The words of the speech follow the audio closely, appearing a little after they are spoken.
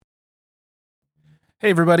Hey,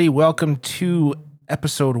 everybody. Welcome to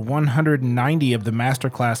episode 190 of the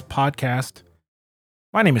Masterclass podcast.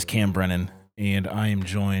 My name is Cam Brennan, and I am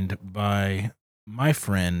joined by my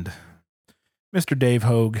friend, Mr. Dave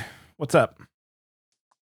Hogue. What's up?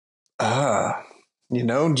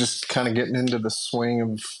 Just kind of getting into the swing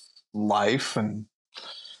of life, and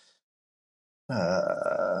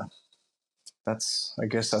uh I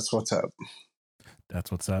guess that's what's up. That's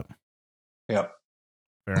what's up. Yep.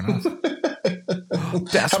 Fair enough.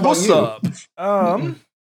 That's How about what's you? up.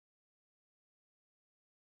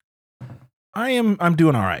 I'm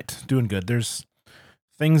doing all right. Doing good. There's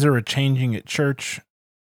things are changing at church,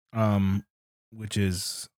 which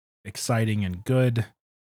is exciting and good.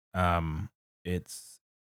 It's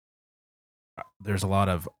there's a lot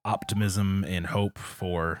of optimism and hope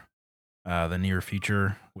for the near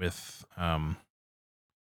future with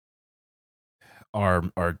our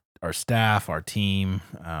staff, our team,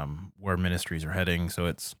 where ministries are heading. So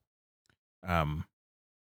it's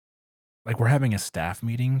like we're having a staff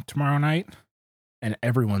meeting tomorrow night, and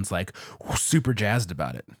everyone's like super jazzed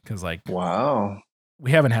about it because Wow.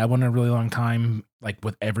 we haven't had one in a really long time, like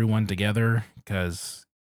with everyone together because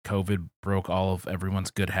COVID broke all of everyone's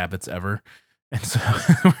good habits ever. And so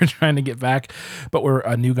we're trying to get back, but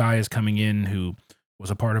a new guy is coming in who was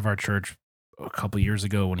a part of our church a couple years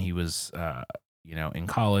ago when he was, in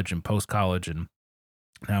college and post college, and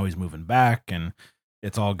now he's moving back, and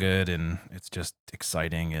it's all good, and it's just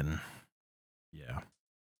exciting, and Yeah.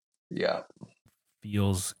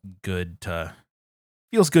 feels good to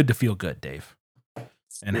feel good, Dave,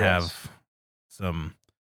 and Yes. have some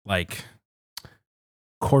like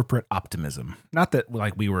corporate optimism. Not that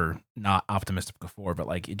like we were not optimistic before, but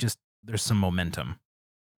like there's some momentum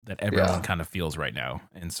that everyone kind of feels right now.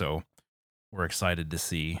 And so we're excited to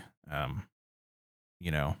see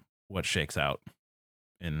what shakes out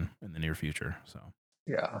in the near future. So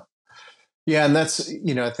Yeah. Yeah, and that's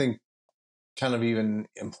I think kind of even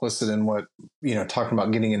implicit in what talking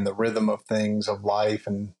about getting in the rhythm of things, of life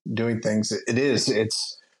and doing things.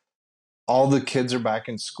 It's all the kids are back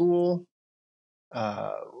in school.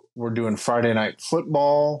 uh we're doing Friday night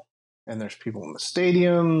football, and there's people in the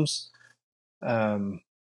stadiums. um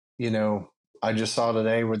you know, I just saw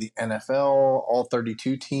today where the NFL, all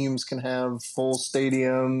 32 teams can have full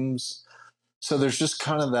stadiums. So there's just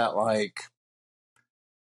kind of that, like,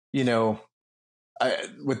 you know,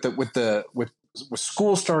 with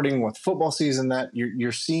school starting, with football season, that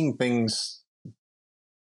you're seeing things,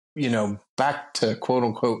 back to quote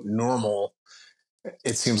unquote normal.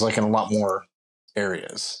 It seems like in a lot more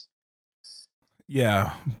areas.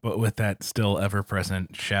 yeah, but with that still ever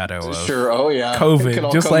present shadow Sure. of Oh yeah.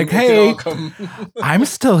 COVID, just like, It could all hey, come. I'm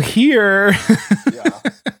still here. Yeah.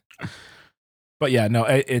 But yeah, no,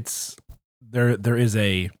 it's there's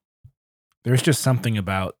just something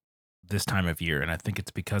about this time of year, and I think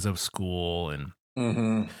it's because of school and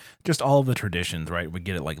just all of the traditions, right? We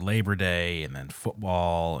get it like Labor Day and then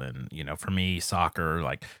football, and for me, soccer.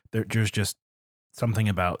 Like there's just something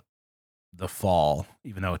about the fall,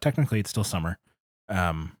 even though technically it's still summer,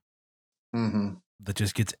 um, that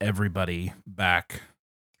just gets everybody back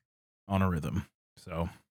on a rhythm. So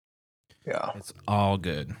Yeah. it's all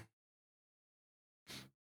good.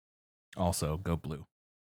 Also, go blue.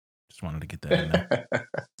 Just wanted to get that in there.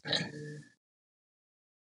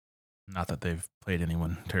 Not that they've played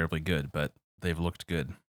anyone terribly good, but they've looked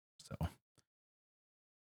good. So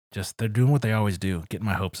just they're doing what they always do, getting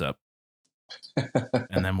my hopes up.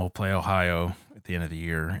 And then we'll play Ohio at the end of the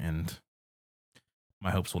year, and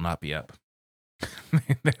my hopes will not be up.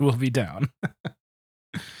 They will be down.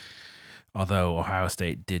 Although Ohio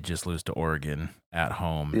State did just lose to Oregon at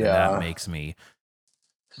home, and that makes me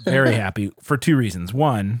very happy for two reasons.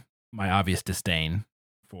 One, my obvious disdain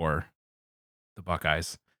for the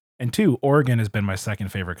Buckeyes. And two, Oregon has been my second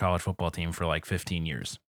favorite college football team for like 15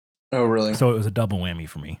 years. Oh, really? So it was a double whammy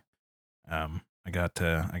for me. I got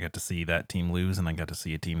to see that team lose, and I got to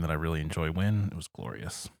see a team that I really enjoy win. It was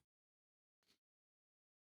glorious.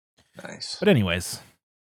 Nice. But anyways,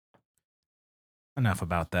 enough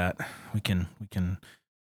about that. We can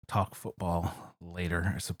talk football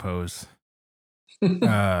later, I suppose. We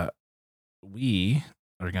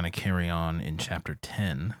are going to carry on in chapter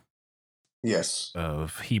 10. Yes.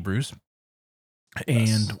 Of Hebrews.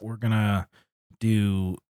 And we're going to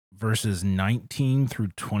do verses 19 through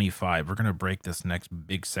 25. We're going to break this next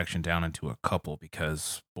big section down into a couple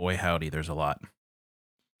because, boy, howdy, there's a lot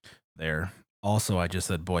there. Also, I just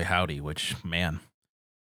said, boy, howdy, which, man,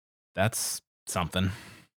 that's something.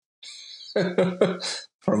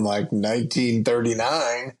 From like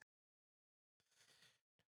 1939.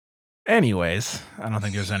 Anyways, I don't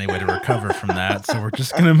think there's any way to recover from that, so we're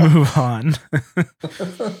just gonna move on.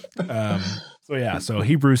 So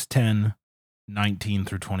Hebrews 10:19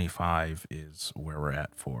 through 25 is where we're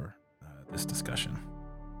at for this discussion.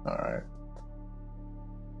 All right.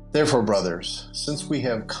 Therefore, brothers, since we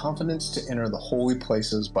have confidence to enter the holy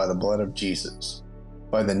places by the blood of Jesus,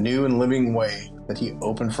 by the new and living way that he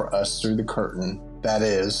opened for us through the curtain, that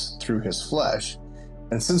is, through his flesh,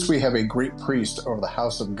 and since we have a great priest over the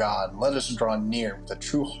house of God, let us draw near with a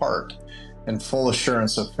true heart and full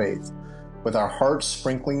assurance of faith, with our hearts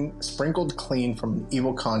sprinkled clean from an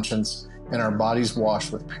evil conscience and our bodies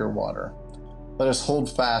washed with pure water. Let us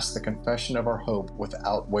hold fast the confession of our hope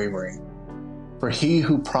without wavering. For he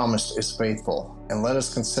who promised is faithful, and let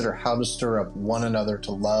us consider how to stir up one another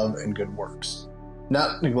to love and good works,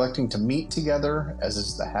 not neglecting to meet together, as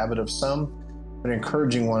is the habit of some, but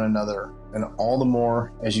encouraging one another, and all the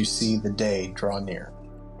more as you see the day draw near.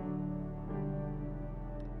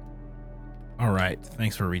 All right.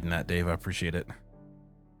 Thanks for reading that, Dave. I appreciate it.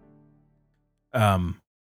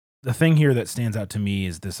 The thing here that stands out to me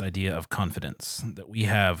is this idea of confidence, that we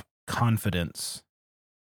have confidence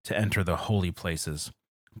to enter the holy places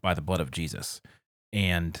by the blood of Jesus.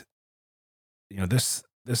 And this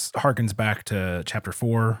harkens back to chapter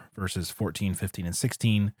 4, verses 14, 15, and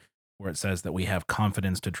 16, where it says that we have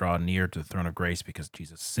confidence to draw near to the throne of grace because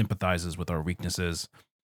Jesus sympathizes with our weaknesses,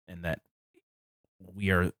 and that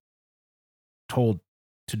we are told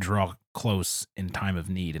to draw close in time of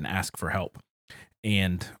need and ask for help.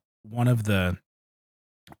 And one of the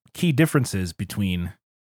key differences between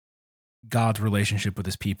God's relationship with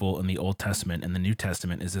his people in the Old Testament and the New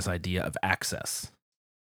Testament is this idea of access,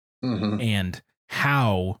 and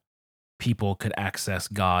how people could access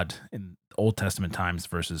God in Old Testament times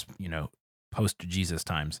versus, post Jesus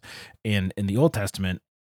times. And in the Old Testament,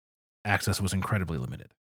 access was incredibly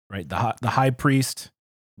limited, right? The high priest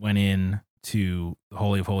went in to the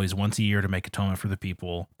Holy of Holies once a year to make atonement for the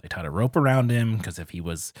people. They tied a rope around him because if he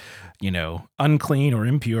was, unclean or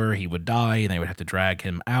impure, he would die and they would have to drag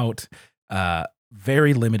him out.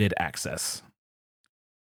 Very limited access.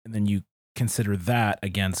 And then you consider that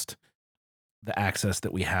against the access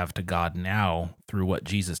that we have to God now through what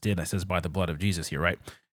Jesus did. It says by the blood of Jesus here, right?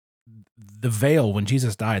 The veil, when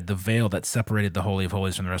Jesus died, the veil that separated the Holy of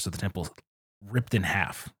Holies from the rest of the temple ripped in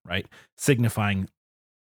half, right? Signifying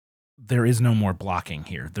there is no more blocking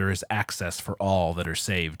here. There is access for all that are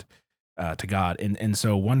saved to God. And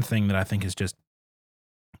so one thing that I think is just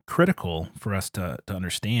critical for us to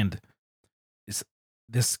understand is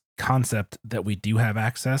this concept that we do have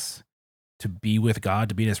access to be with God,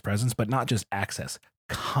 to be in his presence, but not just access,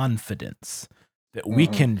 confidence that we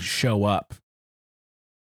can show up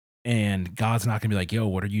and God's not going to be like, yo,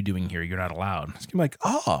 what are you doing here? You're not allowed. It's going to be like,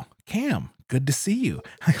 oh, Cam, good to see you.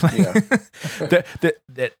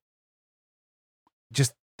 that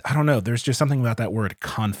just, I don't know. There's just something about that word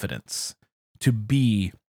confidence, to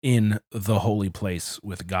be in the holy place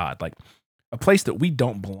with God, like a place that we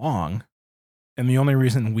don't belong. And the only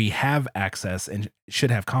reason we have access and should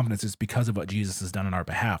have confidence is because of what Jesus has done on our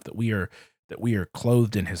behalf, that we are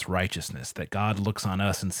clothed in his righteousness, that God looks on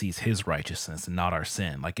us and sees his righteousness and not our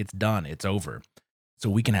sin. Like it's done, it's over. So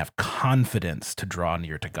we can have confidence to draw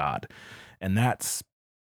near to God. And that's,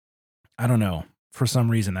 I don't know, for some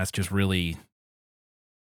reason, that's just really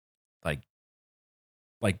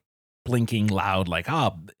like blinking loud, like,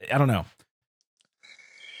 I don't know.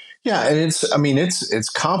 Yeah, and it's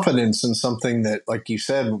confidence in something that, like you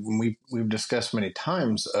said, when we've discussed many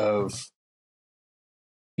times of,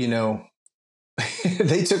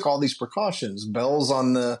 they took all these precautions, bells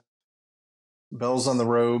on the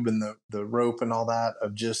robe and the rope and all that,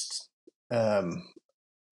 of just and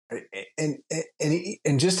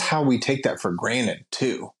just how we take that for granted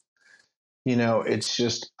too. It's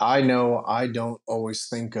just, I know I don't always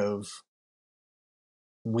think of,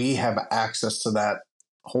 we have access to that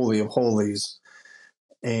holy of holies,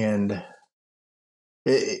 and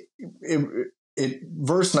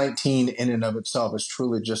verse 19 in and of itself is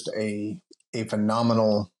truly just a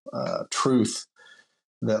phenomenal truth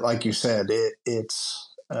that, like you said, it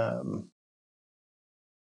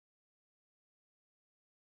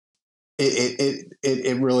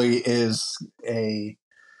really is a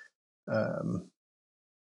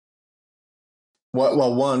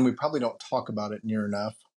one, we probably don't talk about it near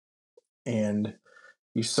enough, and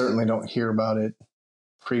you certainly don't hear about it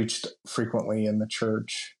preached frequently in the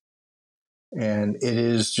church. And it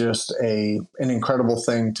is just an incredible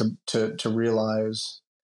thing to realize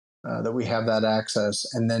that we have that access,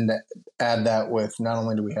 and then to add that with, not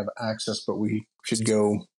only do we have access, but we should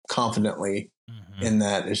go confidently in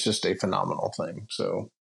that. It's just a phenomenal thing.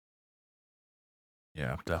 So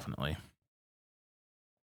Yeah, definitely.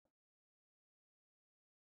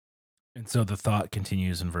 And so the thought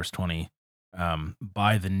continues in verse 20,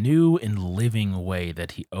 by the new and living way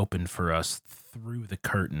that he opened for us through the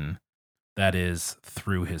curtain, that is,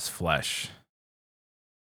 through his flesh.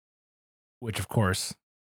 Which, of course,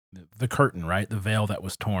 the curtain, right? The veil that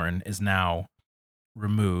was torn is now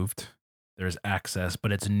removed. There's access,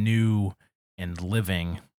 but it's new and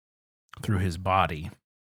living through his body.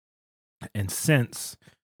 And since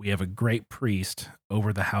we have a great priest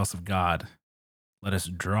over the house of God, let us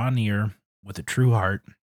draw near with a true heart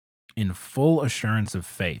in full assurance of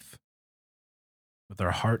faith, with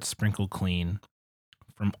our hearts sprinkled clean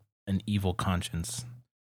from an evil conscience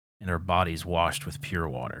and our bodies washed with pure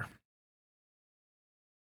water.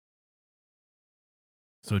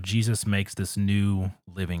 So Jesus makes this new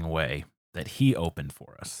living way that he opened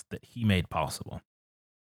for us, that he made possible.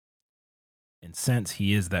 And since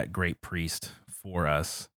he is that great priest for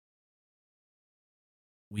us,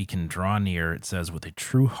 we can draw near, it says, with a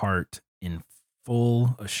true heart in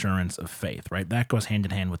full assurance of faith, right? That goes hand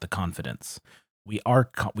in hand with the confidence. We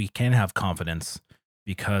can have confidence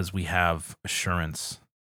because we have assurance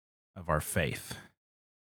of our faith.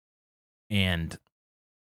 And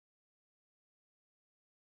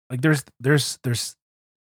like there's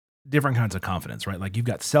different kinds of confidence, right? Like you've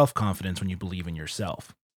got self-confidence when you believe in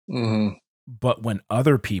yourself. Mm-hmm. But when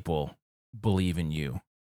other people believe in you,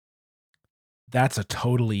 that's a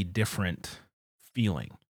totally different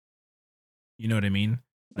feeling. You know what I mean?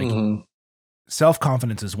 Like Mm-hmm.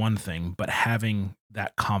 self-confidence is one thing, but having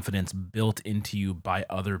that confidence built into you by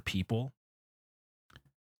other people,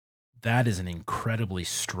 that is an incredibly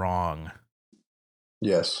strong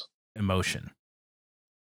Yes. emotion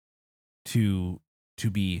to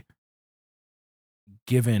be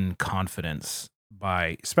given confidence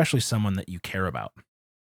by especially someone that you care about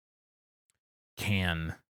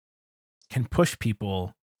can push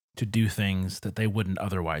people to do things that they wouldn't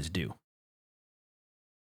otherwise do.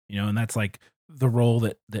 You know, and that's like the role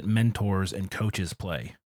that mentors and coaches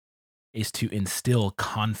play is to instill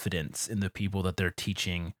confidence in the people that they're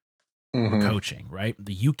teaching or Mm-hmm. coaching, right?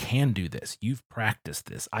 That you can do this. You've practiced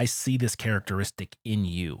this. I see this characteristic in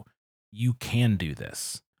you. You can do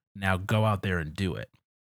this. Now go out there and do it.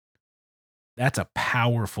 That's a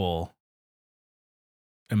powerful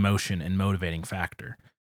emotion and motivating factor.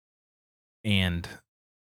 And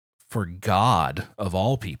for God of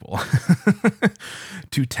all people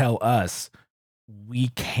to tell us we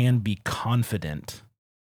can be confident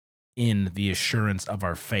in the assurance of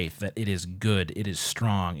our faith that it is good, it is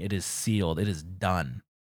strong, it is sealed, it is done.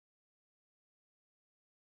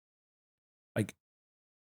 Like,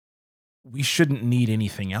 we shouldn't need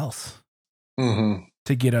anything else Mm-hmm.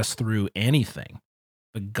 to get us through anything.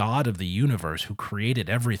 The God of the universe who created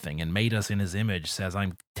everything and made us in his image says,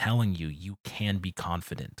 I'm telling you, you can be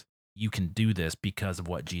confident. You can do this because of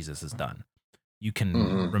what Jesus has done. You can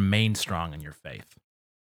Mm-hmm. remain strong in your faith.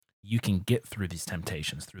 You can get through these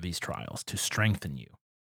temptations, through these trials to strengthen you.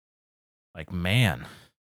 Like, man,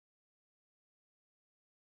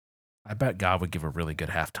 I bet God would give a really good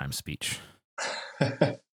halftime speech.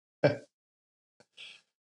 I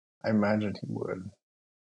imagine he would.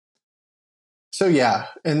 So yeah,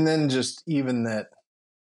 and then just even that,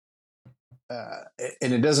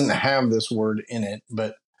 and it doesn't have this word in it,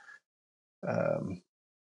 but um,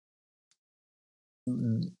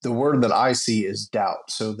 the word that I see is doubt.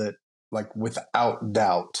 So that, like, without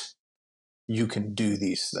doubt, you can do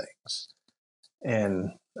these things.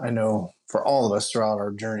 And I know for all of us throughout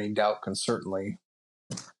our journey, doubt can certainly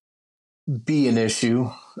be an issue,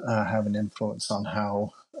 have an influence on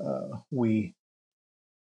how we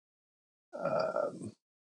um,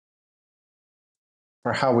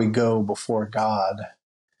 or how we go before God.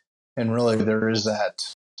 And really, there is that,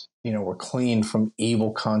 we're clean from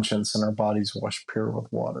evil conscience and our bodies washed pure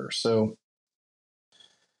with water. So,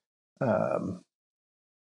 um,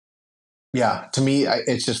 yeah, to me,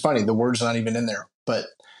 it's just funny. The word's not even in there, but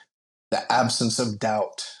the absence of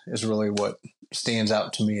doubt is really what stands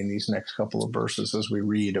out to me in these next couple of verses as we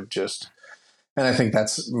read of just, and I think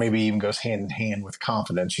that's maybe even goes hand in hand with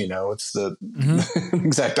confidence. It's the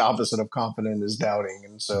exact opposite of confident is doubting.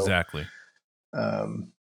 And so, Exactly.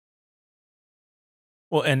 um,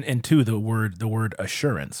 Well, and two, the word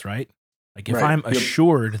assurance, right? Like if right. I'm Yep.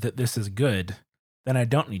 assured that this is good, then I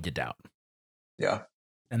don't need to doubt. Yeah.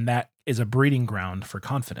 And that is a breeding ground for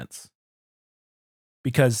confidence.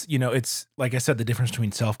 Because, it's like I said, the difference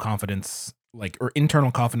between self-confidence, or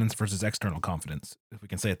internal confidence versus external confidence, if we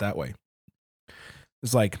can say it that way.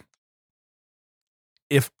 It's like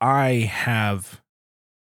if I have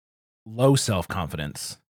low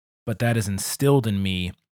self-confidence, but that is instilled in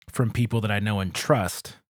me from people that I know and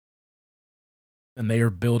trust, and they are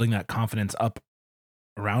building that confidence up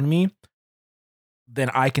around me, then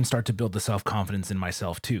I can start to build the self-confidence in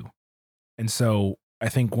myself too. And so I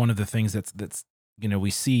think one of the things that's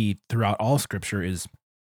we see throughout all scripture is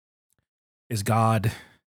God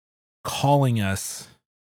calling us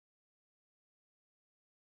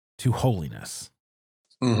to holiness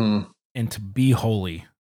and to be holy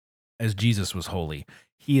as Jesus was holy.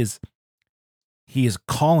 He is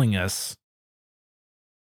calling us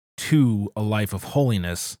to a life of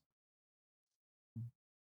holiness,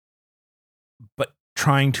 but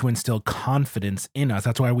trying to instill confidence in us.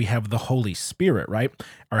 That's why we have the Holy Spirit, right?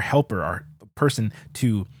 Our helper, our person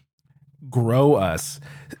to grow us.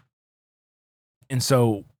 And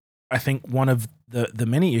so I think one of the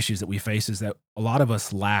many issues that we face is that a lot of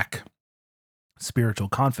us lack spiritual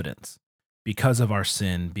confidence because of our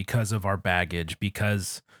sin, because of our baggage,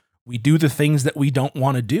 because we do the things that we don't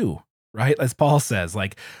want to do, right? As Paul says,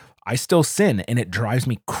 like, I still sin and it drives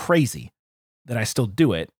me crazy that I still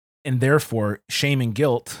do it. And therefore, shame and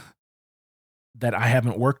guilt that I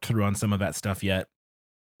haven't worked through on some of that stuff yet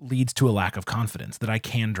leads to a lack of confidence that I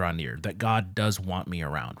can draw near, that God does want me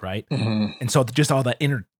around, right? And so just all that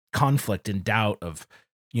inner conflict and doubt of,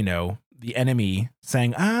 the enemy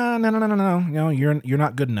saying, no, you're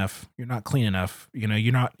not good enough. You're not clean enough.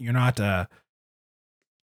 You're not,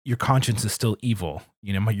 your conscience is still evil.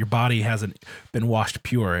 Your body hasn't been washed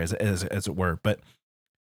pure as it were. But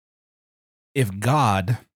if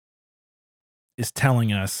God is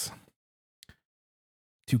telling us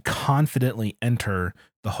to confidently enter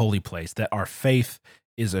the holy place, that our faith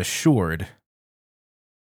is assured,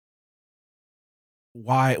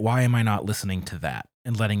 why am I not listening to that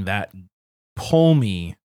and letting that pull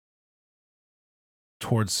me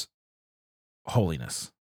towards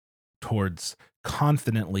holiness, towards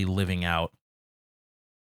confidently living out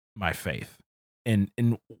my faith? And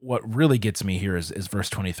what really gets me here is verse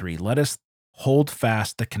 23. Let us hold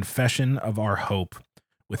fast the confession of our hope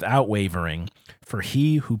without wavering, for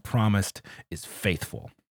he who promised is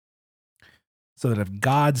faithful. So that if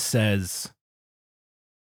God says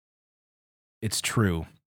it's true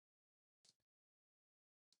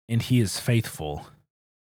and he is faithful,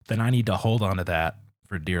 then I need to hold on to that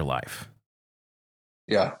for dear life.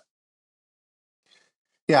 Yeah.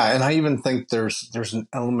 Yeah. And I even think there's an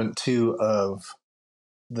element too of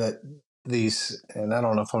that these, and I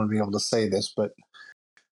don't know if I'm going to be able to say this, but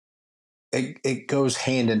it goes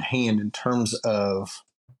hand in hand in terms of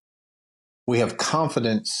we have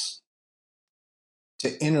confidence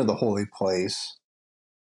to enter the holy place.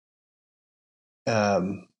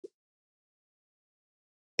 And,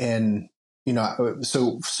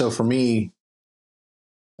 so for me,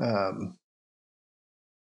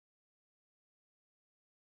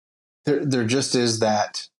 there just is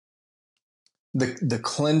that the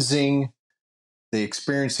cleansing, the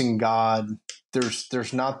experiencing God.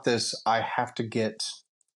 There's not this, I have to get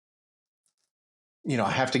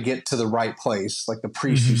to the right place like the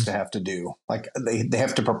priests used to have to do. Like they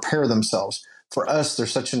have to prepare themselves. For us,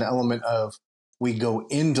 there's such an element of we go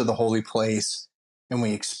into the holy place and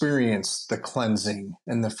we experience the cleansing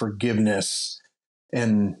and the forgiveness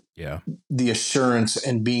and the assurance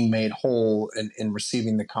and being made whole and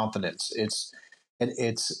receiving the confidence. It's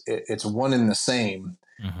one and the same.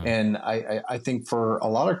 And I think for a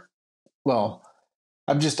lot of,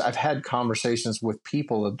 I've had conversations with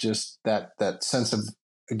people of just that sense of,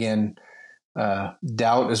 again,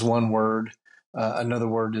 doubt is one word. Another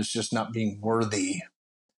word is just not being worthy.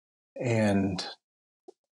 And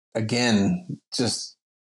again, just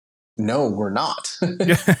no, we're not.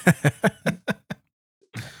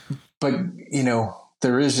 But,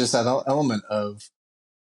 there is just that element of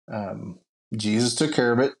Jesus took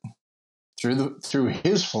care of it through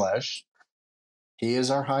his flesh. He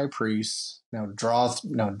is our high priest. Now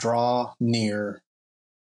draw near,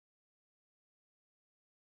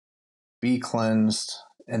 be cleansed,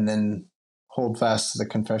 and then hold fast to the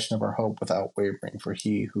confession of our hope without wavering, for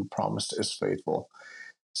he who promised is faithful.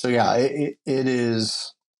 So yeah, it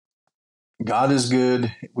is, God is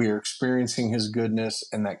good. We are experiencing his goodness,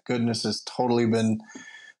 and that goodness has totally been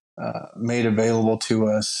made available to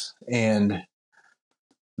us. And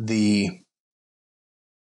the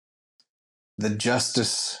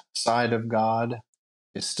justice side of God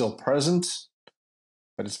is still present,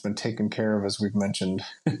 but it's been taken care of, as we've mentioned,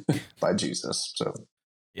 by Jesus. So,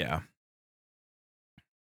 yeah.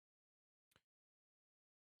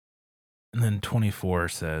 And then 24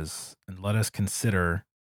 says, and let us consider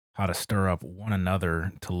how to stir up one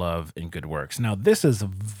another to love and good works. Now, this is a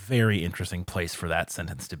very interesting place for that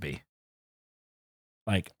sentence to be.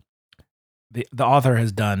 Like, the author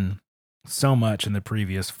has done so much in the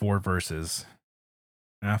previous 4 verses,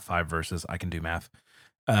 5 verses. I can do math.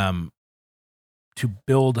 To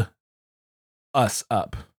build us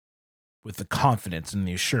up with the confidence and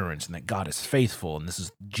the assurance and that God is faithful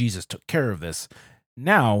and Jesus took care of this.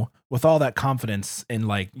 Now, with all that confidence and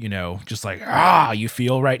just you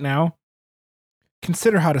feel right now,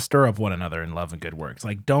 consider how to stir up one another in love and good works.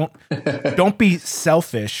 Like don't be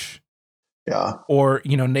selfish, yeah, or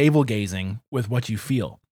navel gazing with what you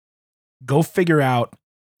feel. Go figure out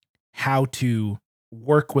how to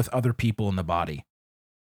work with other people in the body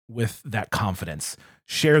with that confidence.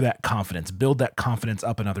 Share that confidence, build that confidence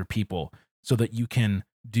up in other people so that you can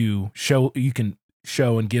show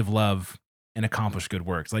and give love and accomplish good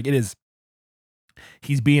works.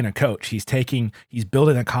 He's being a coach. He's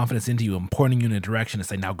building that confidence into you and pointing you in a direction to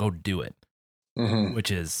say, now go do it. Mm-hmm.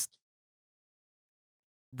 Which is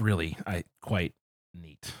really quite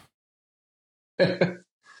neat.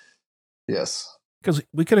 Yes. Because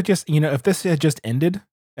we could have just, if this had just ended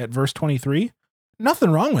at verse 23,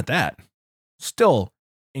 nothing wrong with that. Still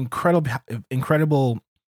incredible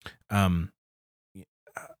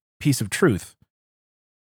piece of truth.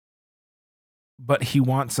 But he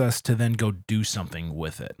wants us to then go do something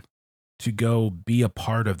with it, to go be a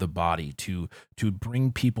part of the body, to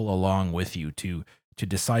bring people along with you, to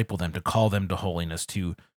disciple them, to call them to holiness,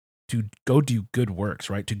 to go do good works,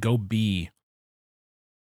 right? To go be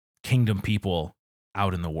kingdom people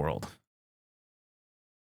out in the world.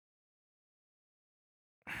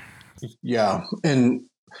 Yeah. And,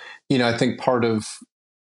 I think part of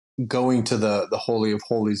going to the Holy of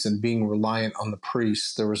Holies and being reliant on the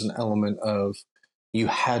priest, there was an element of you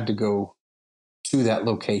had to go to that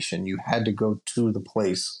location, you had to go to the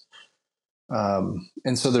place. And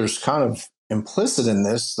so there's kind of implicit in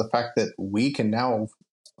this the fact that we can now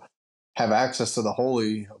have access to the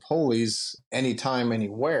Holy of Holies anytime,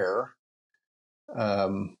 anywhere.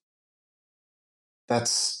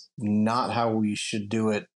 That's not how we should do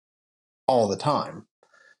it all the time.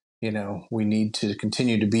 We need to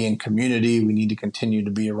continue to be in community. We need to continue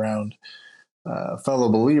to be around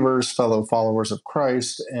fellow believers, fellow followers of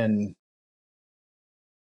Christ. And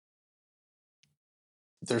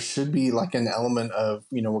there should be like an element of,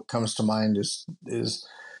 what comes to mind is as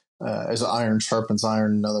iron sharpens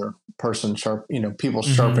iron, another person sharp, people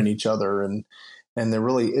Mm-hmm. sharpen each other. And there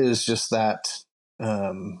really is just that,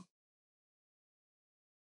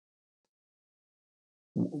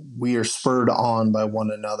 we are spurred on by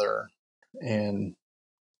one another. And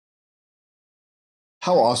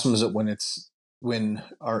how awesome is it when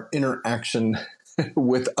our interaction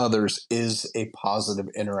with others is a positive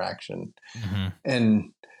interaction. Mm-hmm.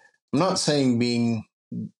 And I'm not saying being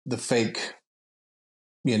the fake,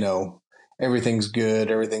 everything's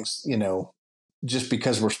good, everything's, just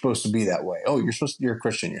because we're supposed to be that way. Oh, you're a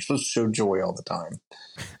Christian, you're supposed to show joy all the time.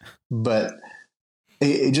 But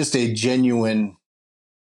just a genuine,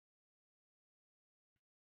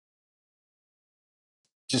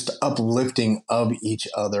 just uplifting of each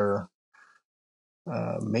other,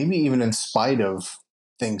 maybe even in spite of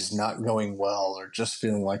things not going well or just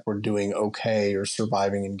feeling like we're doing okay or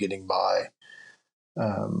surviving and getting by.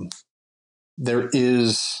 There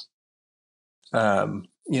is,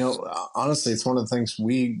 honestly, it's one of the things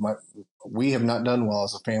we have not done well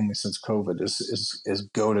as a family since COVID is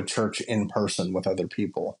go to church in person with other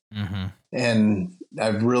people. Mm-hmm. And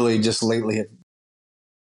I've really just lately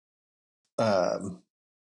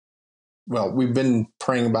well, we've been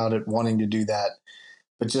praying about it, wanting to do that,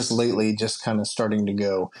 but just lately, just kind of starting to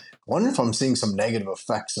go, I wonder if I'm seeing some negative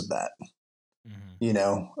effects of that,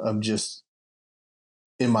 of just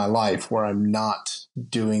in my life where I'm not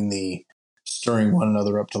doing the stirring one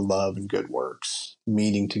another up to love and good works,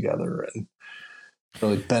 meeting together and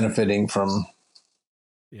really benefiting from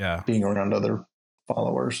being around other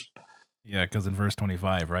followers. Yeah, because in verse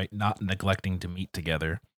 25, right? Not neglecting to meet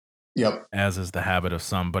together. Yep. As is the habit of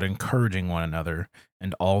some, but encouraging one another,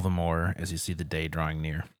 and all the more as you see the day drawing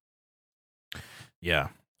near. Yeah,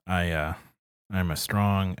 I'm a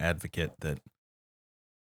strong advocate that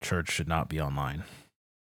church should not be online.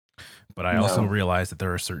 But I also realize that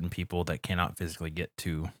there are certain people that cannot physically get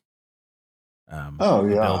to the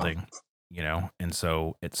building, and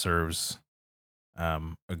so it serves a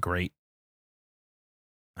great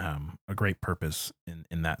purpose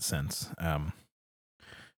in that sense.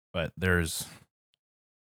 But there's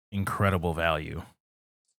incredible value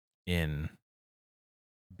in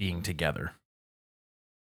being together,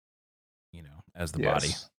 as the body.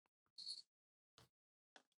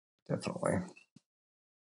 Definitely.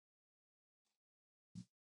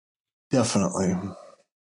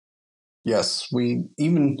 Yes, we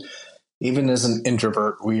even even as an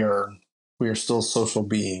introvert, we are still social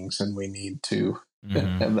beings, and we need to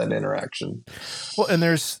have that interaction. Well, and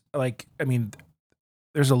there's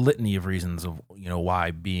there's a litany of reasons of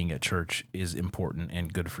why being at church is important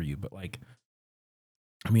and good for you, but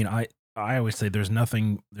I always say there's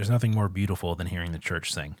nothing more beautiful than hearing the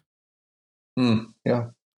church sing. Yeah.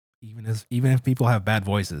 Even if people have bad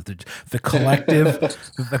voices,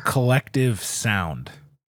 the collective sound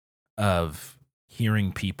of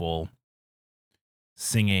hearing people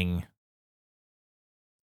singing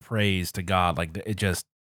praise to God,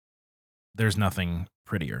 there's nothing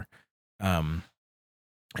prettier.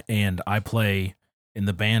 And I play in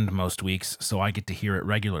the band most weeks, so I get to hear it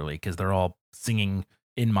regularly because they're all singing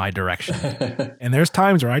in my direction. And there's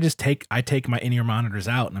times where I take my in-ear monitors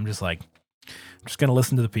out, and I'm just like, I'm just gonna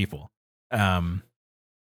listen to the people.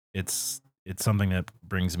 It's something that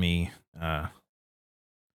brings me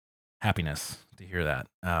happiness to hear that.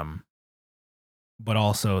 But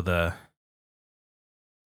also the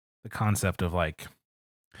concept of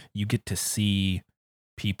you get to see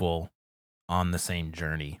people on the same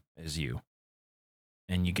journey as you,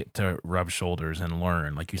 and you get to rub shoulders and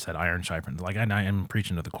learn, like you said, iron sharpens. I am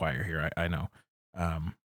preaching to the choir here. I know.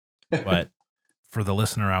 But for the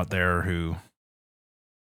listener out there who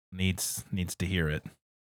needs to hear it,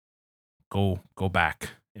 go back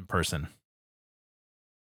in person,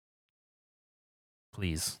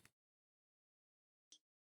 please.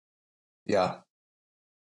 Yeah.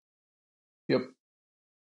 Yep.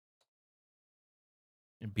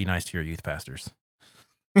 And be nice to your youth pastors.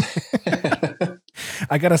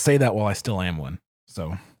 I gotta say that while I still am one,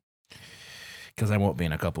 so because I won't be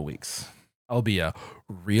in a couple weeks. I'll be a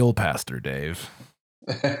real pastor, Dave.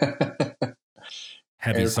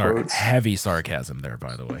 Heavy sarcasm there,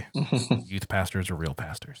 by the way. Youth pastors are real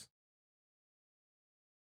pastors.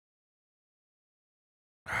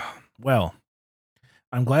 Well,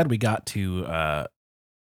 I'm glad we got to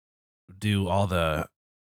do all the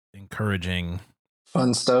encouraging,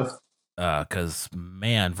 fun stuff. Because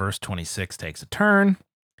man, verse 26 takes a turn.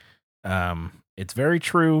 It's very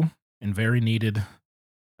true and very needed.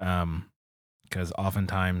 Because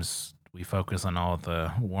oftentimes we focus on all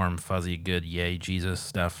the warm, fuzzy, good, yay, Jesus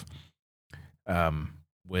stuff,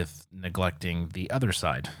 with neglecting the other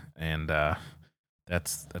side, and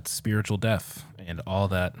that's spiritual death and all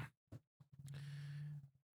that.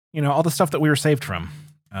 All the stuff that we were saved from.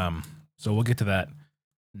 So we'll get to that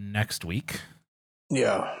next week.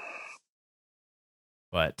 Yeah.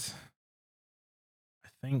 But I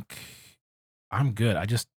think I'm good. I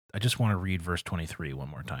just want to read verse 23 one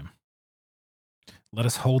more time. Let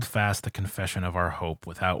us hold fast the confession of our hope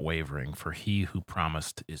without wavering, for he who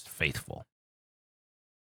promised is faithful.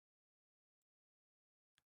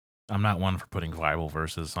 I'm not one for putting Bible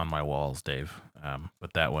verses on my walls, Dave.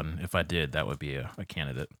 But that one, if I did, that would be a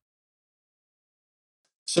candidate.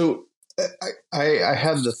 So I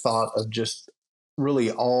had the thought of just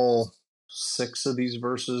really all 6 of these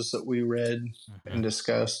verses that we read and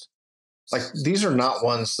discussed. These are not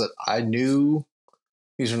ones that I knew.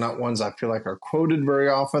 These are not ones I feel like are quoted very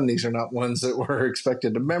often. These are not ones that we're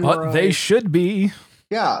expected to memorize. But they should be.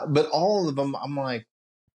 Yeah, but all of them, I'm like,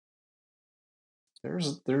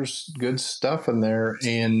 there's good stuff in there,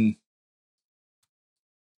 and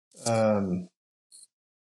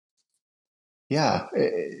yeah,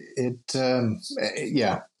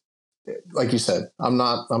 yeah, like you said, I'm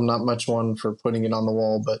not much one for putting it on the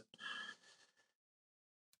wall, but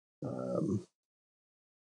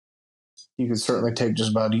you could certainly take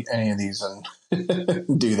just about any of these and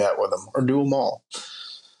do that with them, or do them all.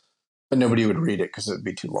 But nobody would read it because it'd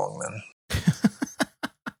be too long then.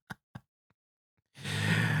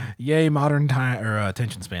 Yay, modern time or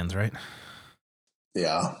attention spans, right?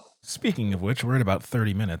 Yeah. Speaking of which, we're at about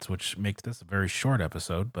 30 minutes, which makes this a very short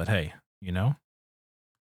episode. But hey,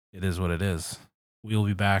 it is what it is. We'll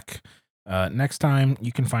be back next time.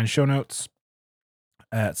 You can find show notes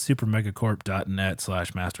at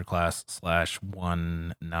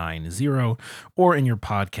supermegacorp.net/masterclass/190 or in your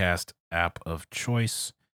podcast app of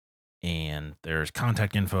choice. And there's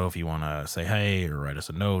contact info if you want to say hey or write us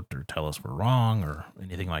a note or tell us we're wrong or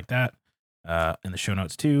anything like that in the show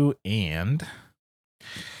notes too. And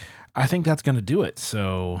I think that's going to do it.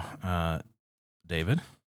 So, David,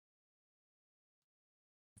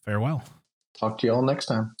 farewell. Talk to you all next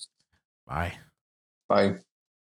time. Bye. Bye.